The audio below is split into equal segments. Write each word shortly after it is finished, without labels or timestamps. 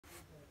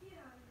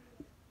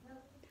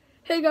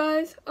Hey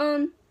guys,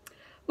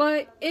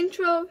 my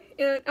intro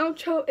and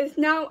outro is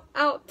now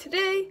out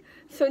today,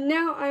 so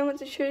now I want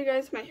to show you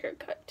guys my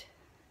haircut.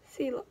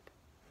 See, look.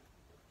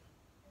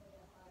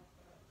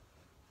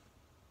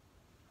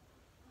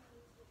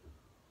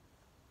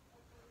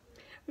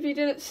 If you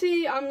didn't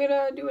see, I'm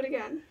gonna do it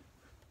again.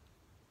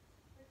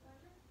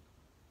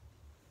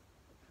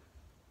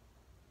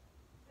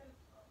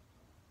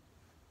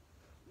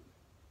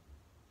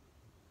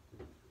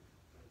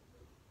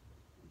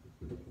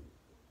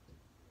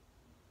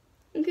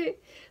 Okay,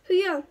 so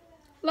yeah,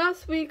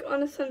 last week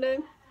on a Sunday,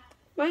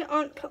 my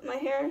aunt cut my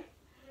hair,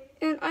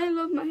 and I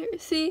love my hair.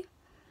 See,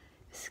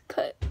 it's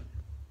cut.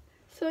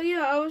 So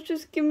yeah, I was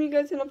just giving you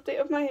guys an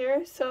update of my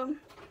hair, so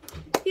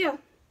yeah.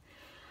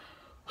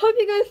 Hope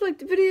you guys liked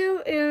the video,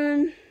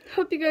 and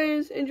hope you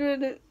guys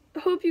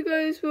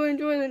will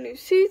enjoy the new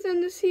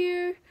season this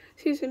year.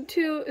 Season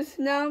 2 is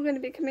now going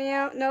to be coming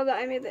out now that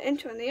I made the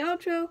intro and the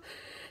outro.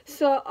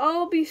 So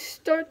I'll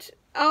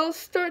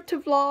start to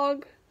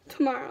vlog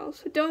tomorrow,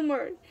 so don't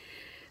worry.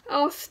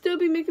 I'll still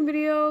be making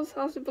videos,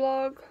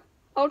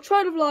 I'll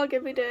try to vlog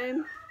every day,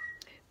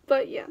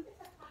 but yeah.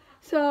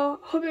 So,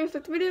 hope you guys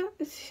liked the video,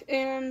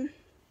 and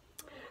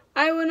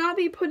I will not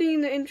be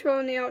putting the intro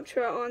and the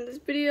outro on this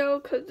video,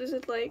 because this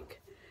is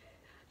like,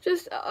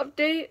 just an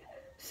update.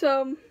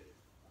 So,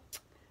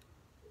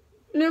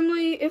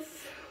 normally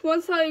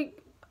once I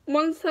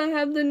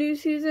have the new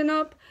season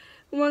up,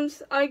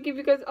 once I give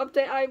you guys an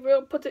update, I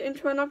will put the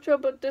intro and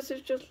outro, but this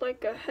is just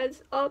like a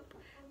heads up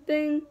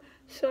thing.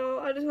 So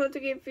I just wanted to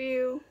give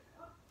you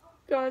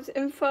guys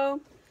info.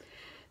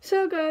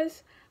 So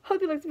guys,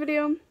 hope you liked the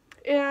video,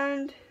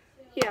 and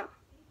yeah,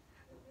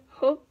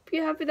 hope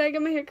you're happy that I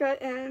got my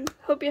haircut, and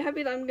hope you're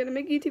happy that I'm gonna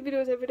make YouTube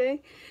videos every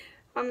day.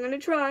 I'm gonna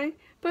try,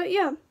 but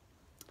yeah,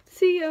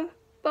 see ya,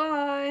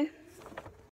 bye.